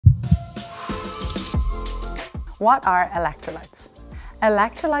What are electrolytes?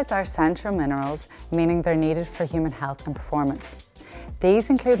 Electrolytes are essential minerals, meaning they're needed for human health and performance.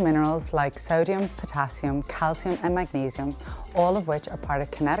 These include minerals like sodium, potassium, calcium and magnesium, all of which are part of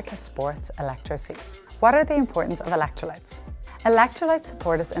Kinetica Sports Electro-C. What are the importance of electrolytes? Electrolytes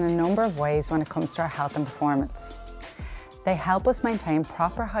support us in a number of ways when it comes to our health and performance. They help us maintain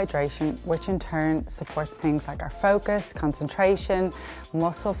proper hydration, which in turn supports things like our focus, concentration,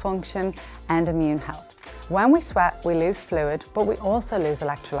 muscle function, and immune health. When we sweat, we lose fluid, but we also lose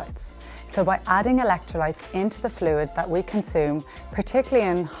electrolytes. So by adding electrolytes into the fluid that we consume, particularly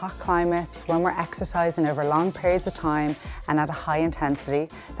in hot climates, when we're exercising over long periods of time and at a high intensity,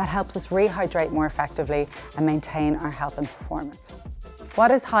 that helps us rehydrate more effectively and maintain our health and performance.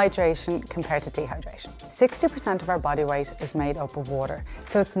 What is hydration compared to dehydration? 60% of our body weight is made up of water,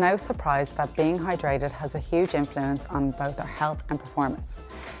 so it's no surprise that being hydrated has a huge influence on both our health and performance.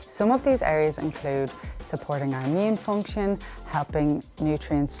 Some of these areas include supporting our immune function, helping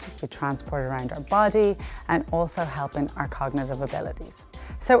nutrients be transported around our body, and also helping our cognitive abilities.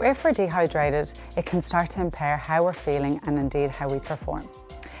 So if we're dehydrated, it can start to impair how we're feeling and indeed how we perform.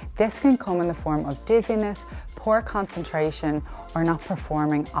 This can come in the form of dizziness, poor concentration, or not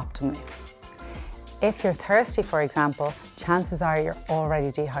performing optimally. If you're thirsty, for example, chances are you're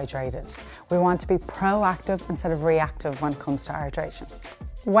already dehydrated. We want to be proactive instead of reactive when it comes to hydration.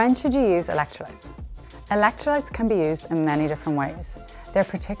 When should you use electrolytes? Electrolytes can be used in many different ways. They're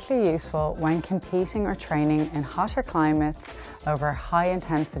particularly useful when competing or training in hotter climates, over high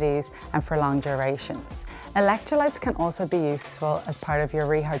intensities, and for long durations. Electrolytes can also be useful as part of your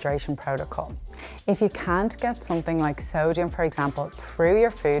rehydration protocol. If you can't get something like sodium, for example, through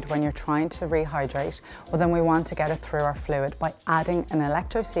your food when you're trying to rehydrate, well then we want to get it through our fluid by adding an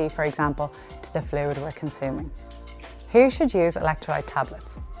Electro-C, for example, to the fluid we're consuming. Who should use electrolyte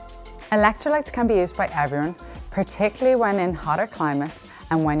tablets? Electrolytes can be used by everyone, particularly when in hotter climates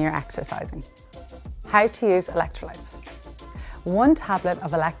and when you're exercising. How to use electrolytes? 1 tablet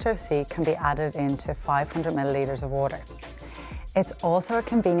of Electro-C can be added into 500 milliliters of water. It's also a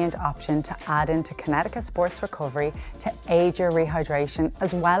convenient option to add into Kinetica Sports Recovery to aid your rehydration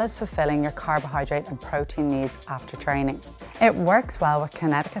as well as fulfilling your carbohydrate and protein needs after training. It works well with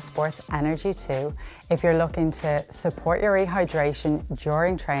Kinetica Sports Energy too if you're looking to support your rehydration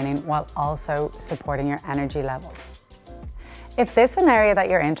during training while also supporting your energy levels. If this is an area that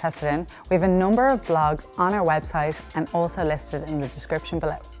you're interested in, we have a number of blogs on our website and also listed in the description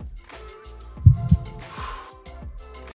below.